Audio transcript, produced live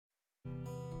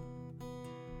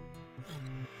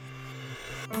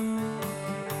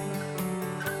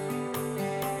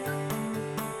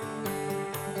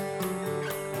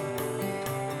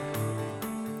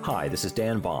Hi, this is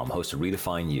Dan Baum, host of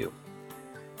Redefine You.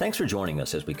 Thanks for joining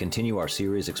us as we continue our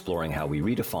series exploring how we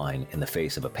redefine in the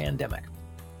face of a pandemic.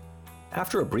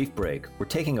 After a brief break, we're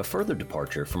taking a further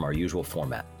departure from our usual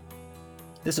format.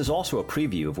 This is also a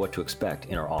preview of what to expect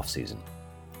in our off-season.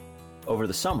 Over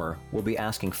the summer, we'll be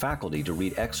asking faculty to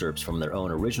read excerpts from their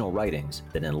own original writings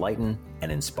that enlighten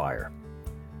and inspire.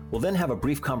 We'll then have a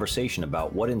brief conversation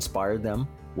about what inspired them,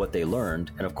 what they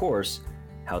learned, and of course,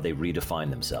 how they redefine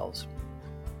themselves.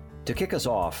 To kick us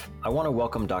off, I want to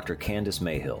welcome Dr. Candace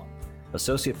Mayhill,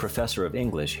 Associate Professor of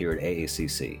English here at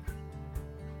AACC.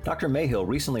 Dr. Mayhill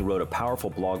recently wrote a powerful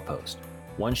blog post,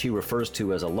 one she refers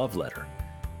to as a love letter,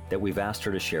 that we've asked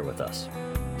her to share with us.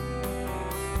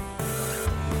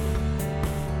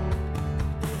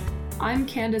 I'm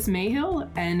Candace Mayhill,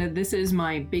 and this is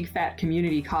my Big Fat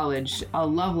Community College, a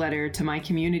love letter to my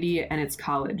community and its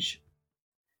college.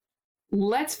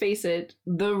 Let's face it,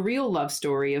 the real love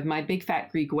story of my big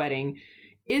fat Greek wedding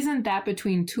isn't that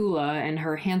between Tula and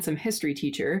her handsome history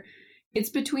teacher. It's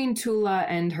between Tula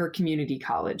and her community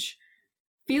college.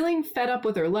 Feeling fed up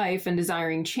with her life and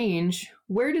desiring change,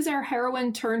 where does our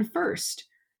heroine turn first?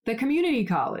 The community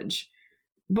college.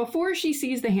 Before she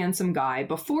sees the handsome guy,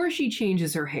 before she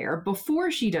changes her hair,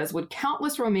 before she does what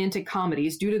countless romantic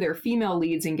comedies do to their female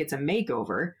leads and gets a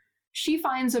makeover, she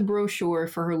finds a brochure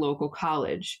for her local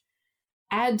college.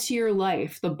 Add to your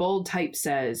life, the bold type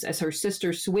says, as her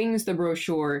sister swings the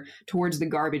brochure towards the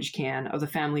garbage can of the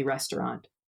family restaurant.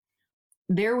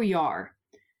 There we are.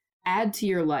 Add to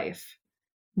your life.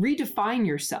 Redefine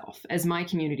yourself, as my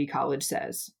community college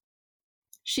says.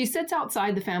 She sits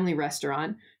outside the family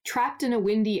restaurant, trapped in a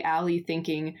windy alley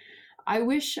thinking, I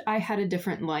wish I had a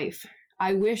different life.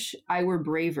 I wish I were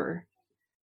braver.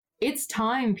 It's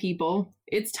time, people.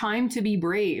 It's time to be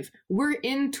brave. We're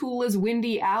in Tula's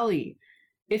windy alley.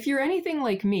 If you're anything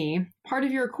like me, part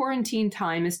of your quarantine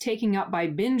time is taken up by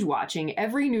binge watching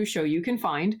every new show you can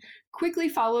find, quickly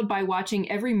followed by watching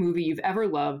every movie you've ever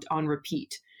loved on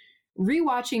repeat.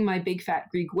 Rewatching my Big Fat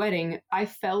Greek Wedding, I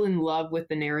fell in love with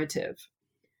the narrative.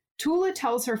 Tula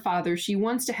tells her father she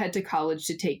wants to head to college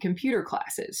to take computer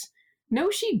classes. No,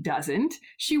 she doesn't.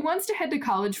 She wants to head to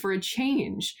college for a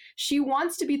change. She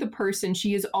wants to be the person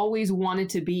she has always wanted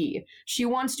to be. She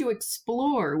wants to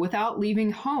explore without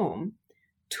leaving home.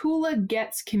 Tula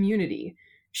gets community.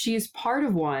 She is part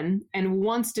of one and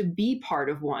wants to be part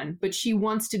of one, but she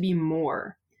wants to be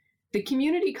more. The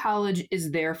community college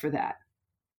is there for that.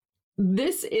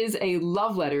 This is a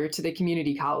love letter to the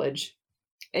community college.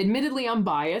 Admittedly, I'm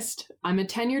biased. I'm a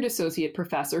tenured associate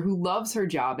professor who loves her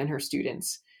job and her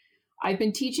students. I've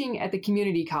been teaching at the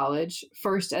community college,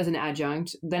 first as an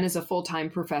adjunct, then as a full-time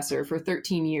professor for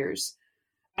 13 years.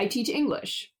 I teach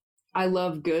English. I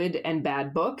love good and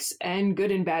bad books and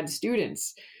good and bad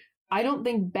students. I don't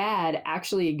think bad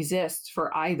actually exists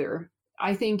for either.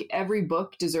 I think every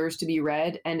book deserves to be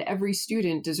read and every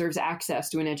student deserves access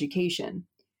to an education.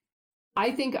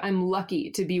 I think I'm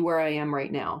lucky to be where I am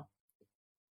right now.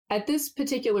 At this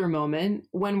particular moment,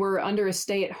 when we're under a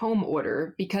stay-at-home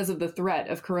order because of the threat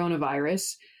of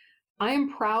coronavirus, I am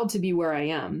proud to be where I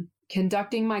am,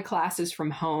 conducting my classes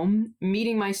from home,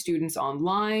 meeting my students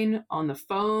online, on the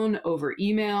phone, over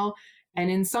email, and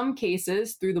in some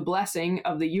cases through the blessing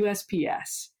of the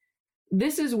USPS.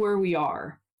 This is where we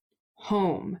are.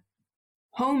 Home.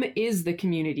 Home is the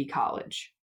community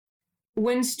college.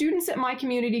 When students at my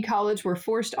community college were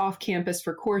forced off campus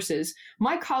for courses,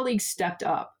 my colleagues stepped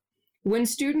up. When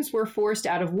students were forced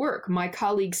out of work, my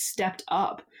colleagues stepped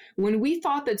up. When we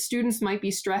thought that students might be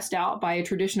stressed out by a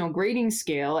traditional grading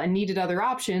scale and needed other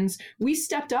options, we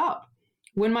stepped up.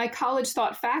 When my college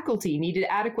thought faculty needed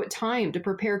adequate time to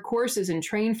prepare courses and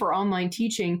train for online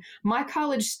teaching, my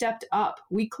college stepped up.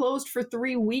 We closed for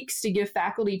 3 weeks to give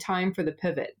faculty time for the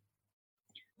pivot.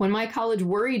 When my college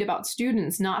worried about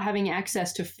students not having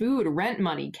access to food, rent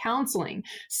money, counseling,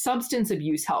 substance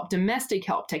abuse help, domestic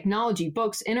help, technology,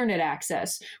 books, internet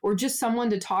access, or just someone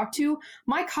to talk to,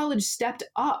 my college stepped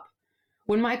up.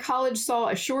 When my college saw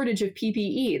a shortage of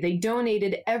PPE, they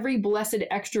donated every blessed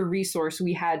extra resource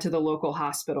we had to the local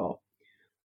hospital.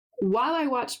 While I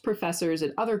watched professors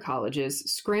at other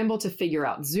colleges scramble to figure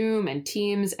out Zoom and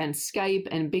Teams and Skype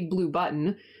and Big Blue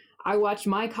Button, I watched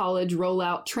my college roll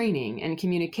out training and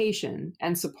communication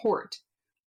and support.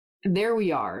 There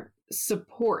we are,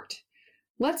 support.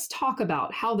 Let's talk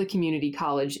about how the community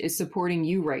college is supporting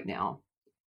you right now.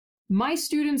 My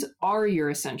students are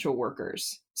your essential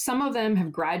workers. Some of them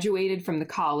have graduated from the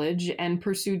college and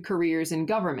pursued careers in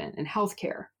government and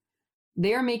healthcare.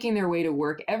 They are making their way to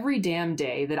work every damn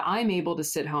day that I'm able to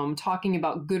sit home talking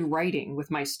about good writing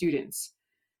with my students.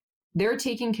 They're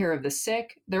taking care of the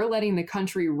sick, they're letting the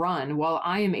country run while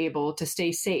I am able to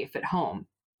stay safe at home.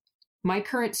 My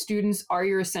current students are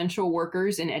your essential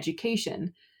workers in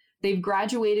education. They've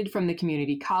graduated from the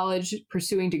community college,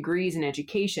 pursuing degrees in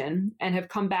education, and have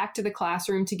come back to the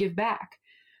classroom to give back.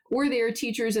 Or they are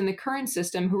teachers in the current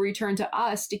system who return to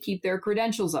us to keep their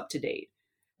credentials up to date.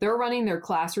 They're running their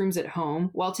classrooms at home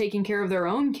while taking care of their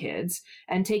own kids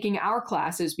and taking our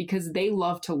classes because they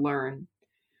love to learn.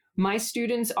 My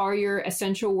students are your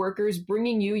essential workers,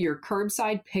 bringing you your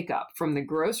curbside pickup from the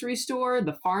grocery store,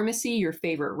 the pharmacy, your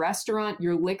favorite restaurant,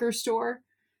 your liquor store.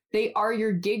 They are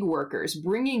your gig workers,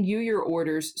 bringing you your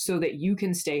orders so that you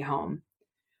can stay home.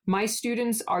 My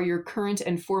students are your current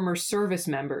and former service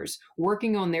members,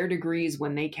 working on their degrees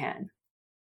when they can.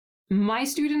 My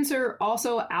students are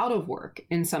also out of work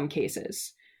in some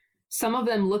cases. Some of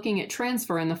them looking at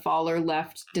transfer in the fall are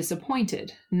left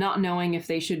disappointed, not knowing if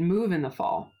they should move in the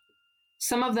fall.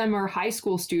 Some of them are high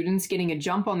school students getting a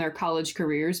jump on their college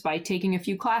careers by taking a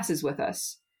few classes with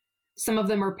us. Some of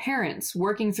them are parents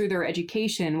working through their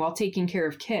education while taking care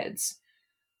of kids.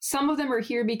 Some of them are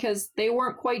here because they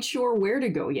weren't quite sure where to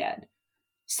go yet.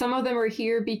 Some of them are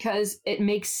here because it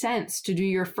makes sense to do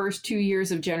your first 2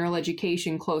 years of general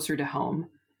education closer to home.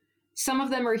 Some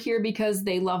of them are here because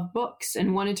they love books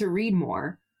and wanted to read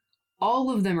more.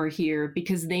 All of them are here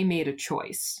because they made a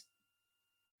choice.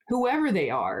 Whoever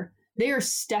they are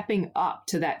stepping up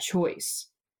to that choice.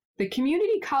 The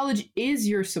community college is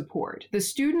your support. The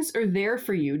students are there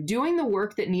for you, doing the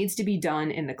work that needs to be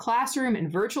done in the classroom, in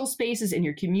virtual spaces, in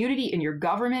your community, in your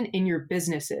government, in your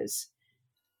businesses.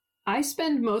 I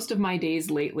spend most of my days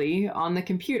lately on the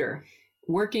computer,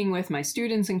 working with my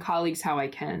students and colleagues how I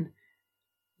can.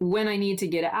 When I need to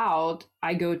get out,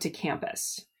 I go to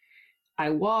campus.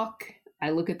 I walk,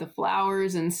 I look at the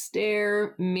flowers and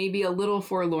stare, maybe a little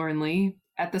forlornly,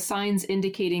 at the signs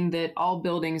indicating that all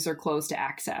buildings are closed to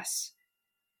access.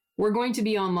 We're going to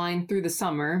be online through the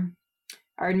summer.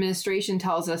 Our administration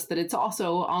tells us that it's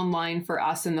also online for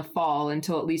us in the fall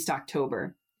until at least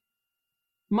October.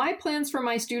 My plans for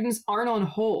my students aren't on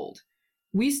hold.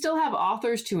 We still have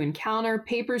authors to encounter,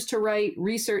 papers to write,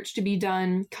 research to be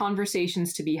done,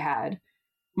 conversations to be had.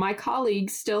 My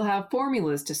colleagues still have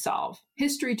formulas to solve,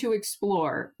 history to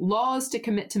explore, laws to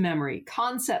commit to memory,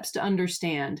 concepts to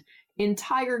understand,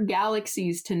 entire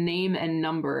galaxies to name and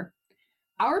number.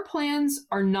 Our plans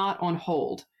are not on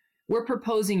hold. We're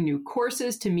proposing new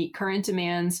courses to meet current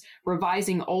demands,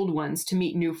 revising old ones to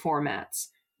meet new formats.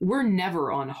 We're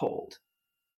never on hold.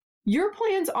 Your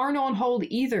plans aren't on hold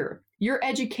either. Your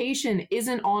education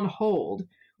isn't on hold.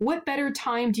 What better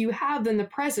time do you have than the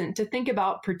present to think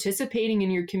about participating in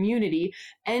your community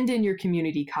and in your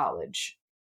community college?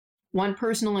 Want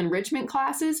personal enrichment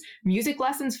classes, music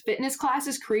lessons, fitness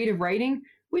classes, creative writing?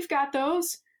 We've got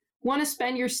those. Want to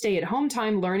spend your stay-at-home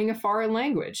time learning a foreign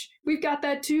language? We've got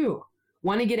that too.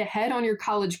 Want to get ahead on your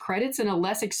college credits in a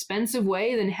less expensive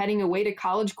way than heading away to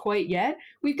college quite yet?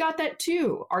 We've got that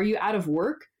too. Are you out of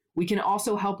work? We can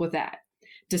also help with that.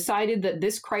 Decided that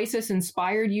this crisis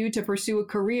inspired you to pursue a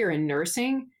career in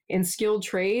nursing, in skilled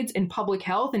trades, in public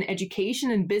health, in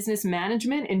education, in business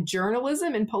management, in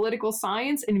journalism, in political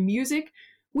science, in music?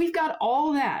 We've got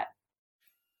all that.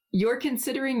 You're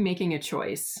considering making a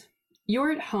choice.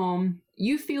 You're at home.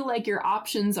 You feel like your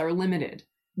options are limited.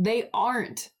 They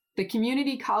aren't. The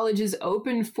community college is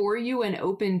open for you and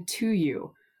open to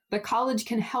you. The college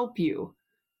can help you.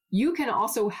 You can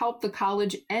also help the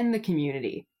college and the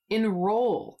community.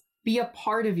 Enroll. Be a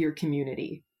part of your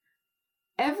community.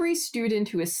 Every student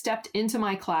who has stepped into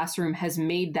my classroom has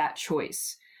made that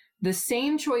choice. The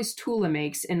same choice Tula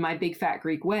makes in My Big Fat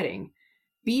Greek Wedding.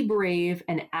 Be brave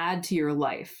and add to your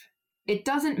life. It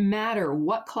doesn't matter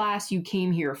what class you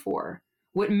came here for.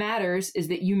 What matters is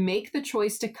that you make the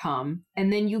choice to come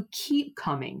and then you keep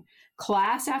coming.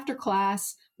 Class after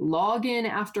class, login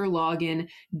after login,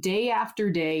 day after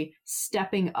day,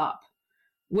 stepping up.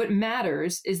 What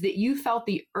matters is that you felt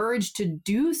the urge to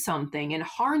do something and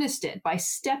harnessed it by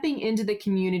stepping into the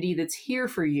community that's here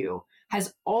for you,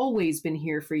 has always been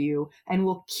here for you, and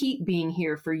will keep being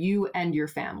here for you and your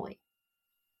family.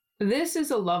 This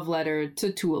is a love letter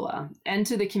to Tula and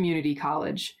to the community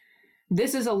college.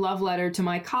 This is a love letter to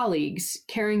my colleagues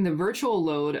carrying the virtual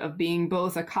load of being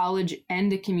both a college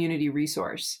and a community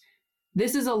resource.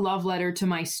 This is a love letter to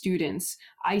my students.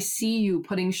 I see you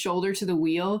putting shoulder to the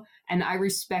wheel, and I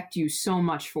respect you so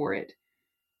much for it.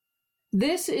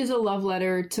 This is a love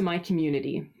letter to my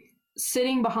community.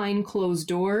 Sitting behind closed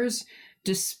doors,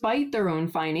 despite their own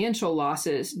financial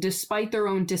losses, despite their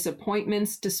own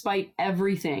disappointments, despite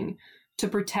everything, to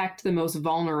protect the most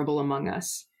vulnerable among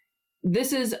us.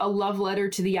 This is a love letter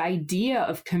to the idea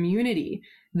of community,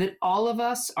 that all of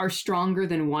us are stronger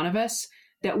than one of us,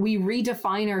 that we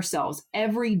redefine ourselves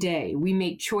every day. We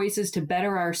make choices to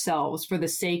better ourselves for the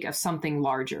sake of something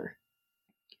larger.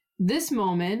 This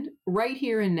moment, right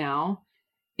here and now,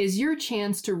 is your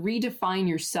chance to redefine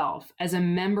yourself as a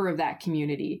member of that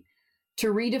community, to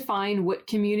redefine what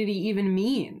community even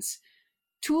means.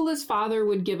 Tula's father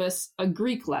would give us a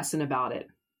Greek lesson about it.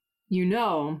 You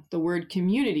know, the word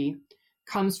community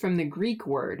comes from the Greek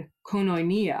word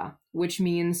koinonia, which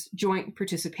means joint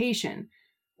participation,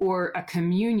 or a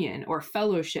communion or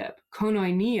fellowship.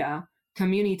 Koinonia,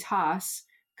 communitas,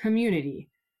 community.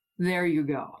 There you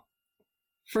go.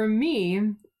 For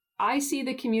me, I see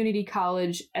the community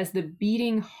college as the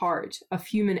beating heart of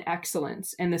human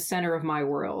excellence in the center of my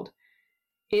world.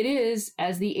 It is,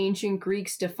 as the ancient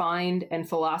Greeks defined and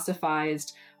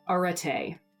philosophized,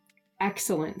 arete,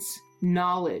 excellence,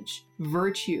 knowledge,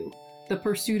 virtue, the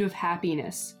pursuit of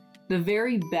happiness, the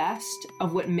very best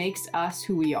of what makes us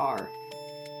who we are.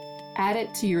 Add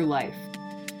it to your life.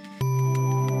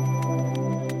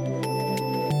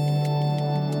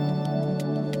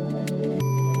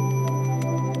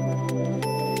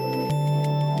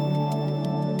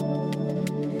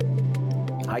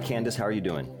 Hi, Candace. How are you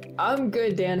doing? I'm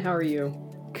good, Dan. How are you?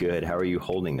 Good. How are you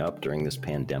holding up during this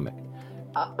pandemic?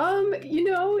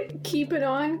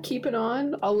 Keeping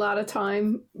on. A lot of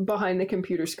time behind the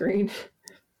computer screen.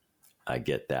 I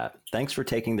get that. Thanks for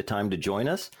taking the time to join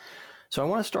us. So I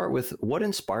want to start with what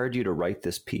inspired you to write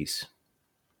this piece?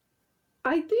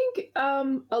 I think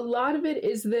a lot of it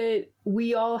is that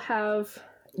we all have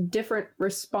different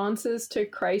responses to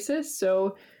crisis.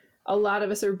 So a lot of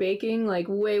us are baking like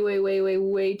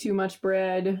way too much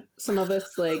bread. Some of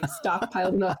us like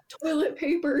stockpiled enough toilet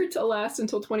paper to last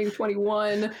until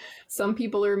 2021. Some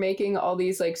people are making all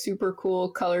these like super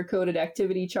cool color-coded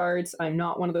activity charts. I'm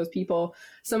not one of those people.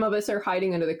 Some of us are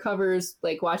hiding under the covers,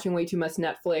 like watching way too much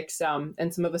Netflix.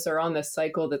 And some of us are on this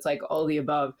cycle that's like all the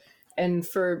above. And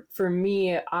for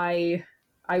me, I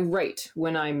write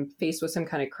when I'm faced with some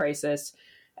kind of crisis,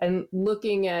 and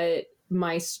looking at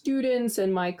my students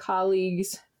and my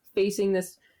colleagues facing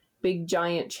this big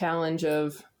giant challenge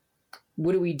of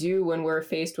what do we do when we're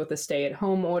faced with a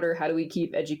stay-at-home order? How do we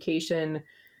keep education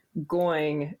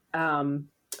going?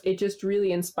 It just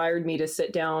really inspired me to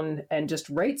sit down and just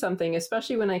write something,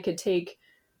 especially when I could take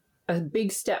a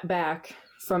big step back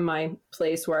from my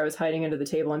place where I was hiding under the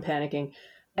table and panicking,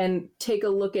 and take a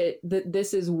look at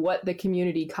this is what the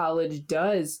community college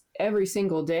does every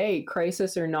single day,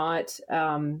 crisis or not.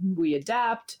 We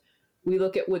adapt. We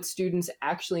look at what students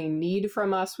actually need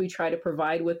from us. We try to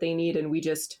provide what they need, and we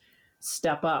just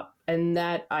step up. And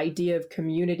that idea of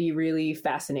community really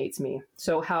fascinates me.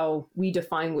 So how we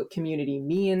define what community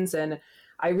means. And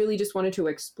I really just wanted to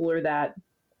explore that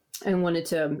and wanted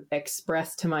to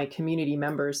express to my community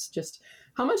members just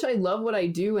how much I love what I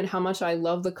do and how much I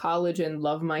love the college and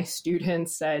love my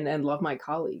students and love my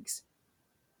colleagues.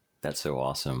 That's so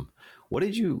awesome. What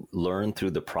did you learn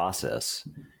through the process,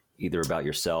 either about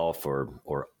yourself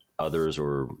or others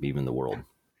or even the world?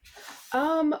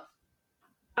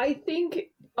 I think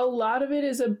a lot of it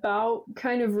is about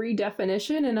kind of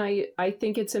redefinition. And I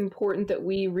think it's important that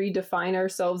we redefine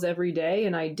ourselves every day.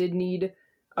 And I did need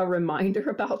a reminder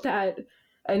about that.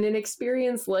 And an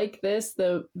experience like this,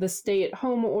 the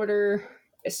stay-at-home order,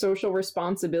 social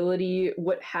responsibility,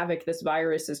 what havoc this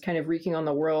virus is kind of wreaking on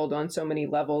the world on so many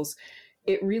levels,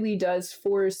 it really does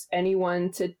force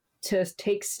anyone to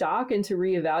take stock and to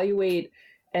reevaluate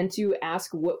and to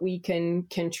ask what we can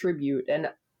contribute. And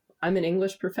I'm an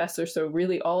English professor, so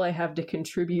really all I have to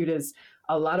contribute is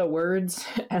a lot of words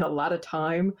and a lot of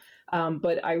time.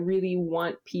 But I really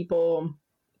want people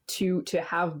to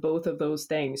have both of those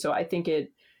things. So I think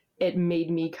it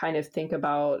made me kind of think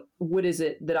about what is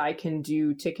it that I can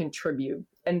do to contribute.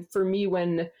 And for me,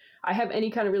 when I have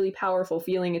any kind of really powerful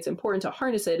feeling, it's important to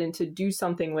harness it and to do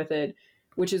something with it,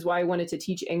 which is why I wanted to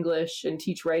teach English and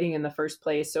teach writing in the first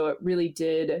place. So it really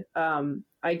did,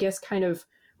 I guess, kind of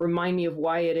remind me of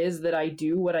why it is that I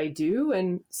do what I do.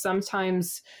 And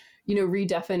sometimes,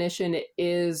 redefinition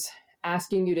is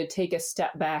asking you to take a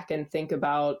step back and think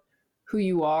about who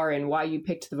you are and why you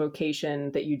picked the vocation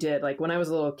that you did. Like when I was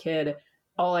a little kid,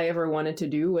 all I ever wanted to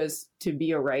do was to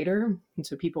be a writer. And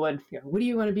so people would, what do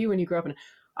you want to be when you grow up? And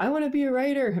I want to be a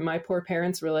writer. And my poor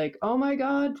parents were like, oh my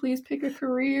God, please pick a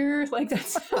career. Like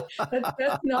that's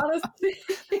not a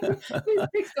thing. Please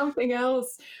pick something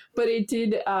else. But it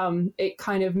did, it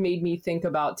kind of made me think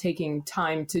about taking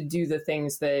time to do the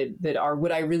things that are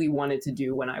what I really wanted to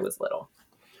do when I was little.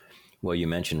 Well, you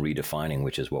mentioned redefining,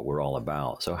 which is what we're all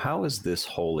about. So how is this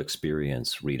whole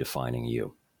experience redefining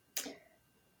you?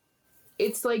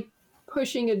 It's like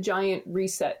pushing a giant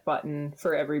reset button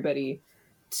for everybody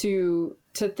to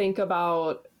think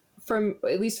about, from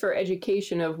at least for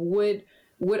education, of what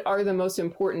are the most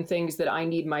important things that I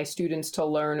need my students to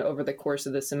learn over the course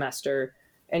of the semester,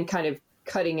 and kind of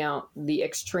cutting out the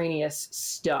extraneous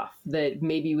stuff that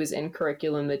maybe was in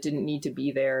curriculum that didn't need to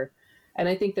be there. And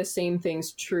I think the same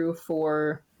thing's true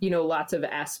for, lots of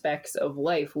aspects of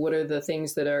life. What are the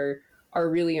things that are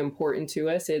really important to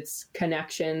us? It's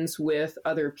connections with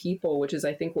other people, which is,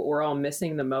 I think, what we're all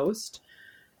missing the most.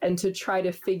 And to try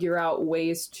to figure out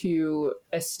ways to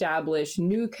establish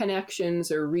new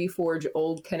connections or reforge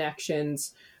old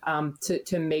connections,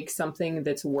 to make something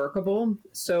that's workable.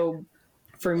 So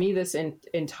for me, this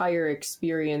entire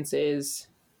experience is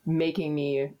making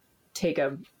me take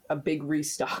a big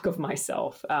restock of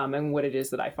myself, and what it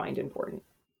is that I find important.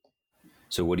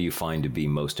 So what do you find to be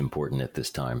most important at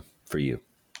this time for you?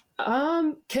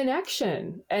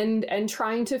 Connection and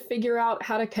trying to figure out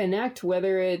how to connect,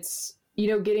 whether it's,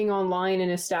 getting online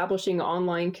and establishing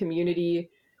online community,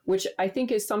 which I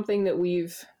think is something that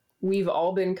we've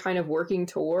all been kind of working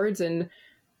towards. And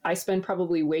I spend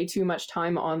probably way too much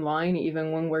time online,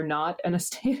 even when we're not in a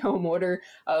stay-at-home order,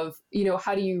 of,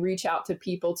 how do you reach out to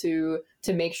people to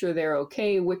make sure they're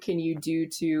okay? What can you do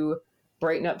to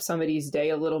brighten up somebody's day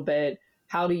a little bit?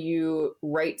 How do you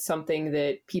write something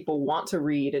that people want to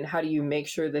read? And how do you make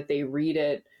sure that they read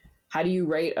it? How do you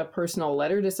write a personal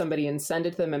letter to somebody and send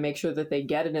it to them and make sure that they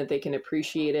get it and that they can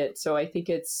appreciate it? So I think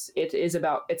it is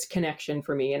about its connection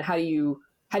for me. And how do you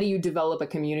develop a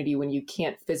community when you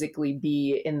can't physically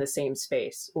be in the same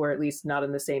space, or at least not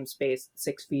in the same space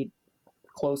 6 feet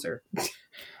closer?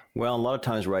 Well, a lot of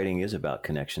times writing is about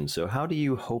connection. So how do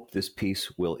you hope this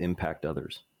piece will impact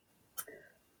others?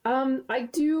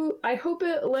 I hope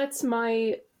it lets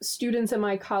my students and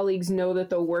my colleagues know that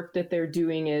the work that they're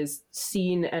doing is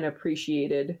seen and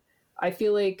appreciated. I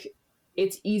feel like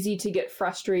it's easy to get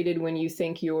frustrated when you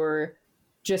think you're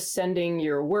just sending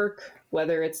your work,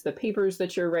 whether it's the papers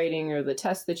that you're writing or the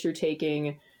tests that you're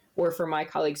taking, or for my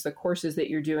colleagues, the courses that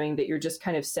you're doing, that you're just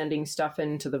kind of sending stuff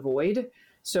into the void.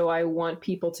 So I want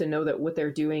people to know that what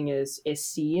they're doing is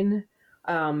seen.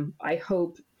 I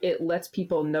hope it lets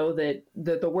people know that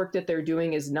the work that they're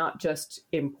doing is not just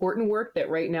important work, that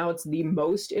right now it's the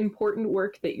most important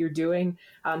work that you're doing,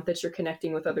 that you're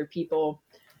connecting with other people,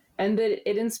 and that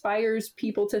it inspires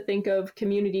people to think of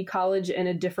community college in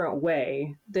a different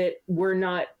way, that we're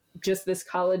not just this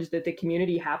college that the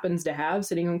community happens to have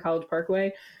sitting on College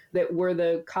Parkway, that we're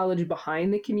the college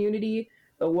behind the community,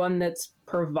 the one that's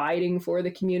providing for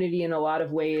the community in a lot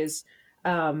of ways.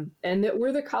 And that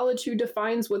we're the college who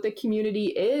defines what the community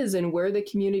is and where the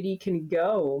community can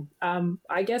go.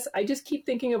 I guess I just keep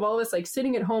thinking of all this, like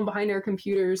sitting at home behind our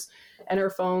computers and our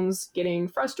phones, getting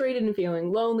frustrated and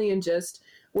feeling lonely and just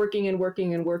working and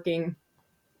working and working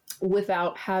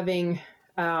without having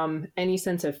any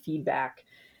sense of feedback.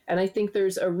 And I think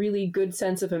there's a really good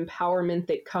sense of empowerment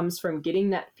that comes from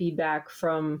getting that feedback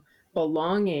from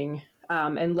belonging,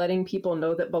 and letting people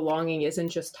know that belonging isn't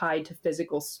just tied to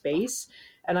physical space.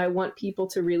 And I want people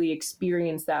to really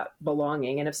experience that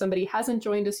belonging. And if somebody hasn't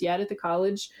joined us yet at the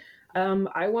college,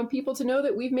 I want people to know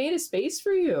that we've made a space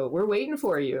for you. We're waiting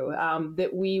for you,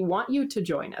 that we want you to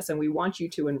join us and we want you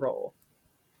to enroll.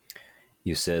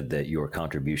 You said that your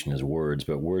contribution is words,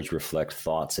 but words reflect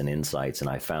thoughts and insights, and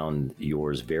I found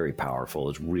yours very powerful.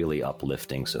 It's really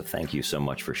uplifting. So thank you so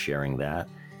much for sharing that.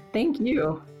 Thank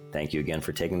you. Thank you again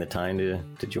for taking the time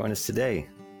to join us today.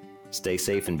 Stay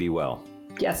safe and be well.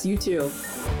 Yes, you too.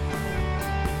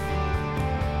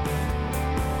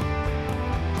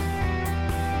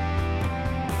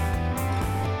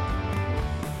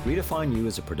 Redefine You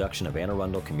is a production of Anne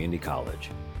Arundel Community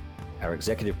College. Our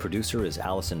executive producer is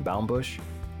Allison Baumbusch,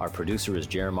 our producer is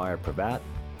Jeremiah Pravat,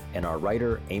 and our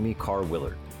writer, Amy Carr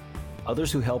Willard.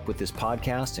 Others who help with this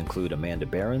podcast include Amanda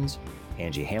Behrens,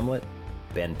 Angie Hamlet,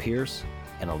 Ben Pierce,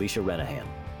 and Alicia Renahan.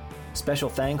 Special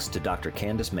thanks to Dr.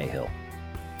 Candace Mayhill.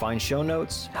 Find show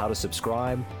notes, how to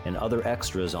subscribe, and other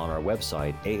extras on our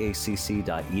website,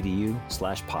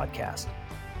 aacc.edu/podcast.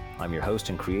 I'm your host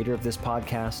and creator of this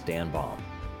podcast, Dan Baum.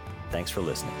 Thanks for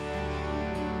listening.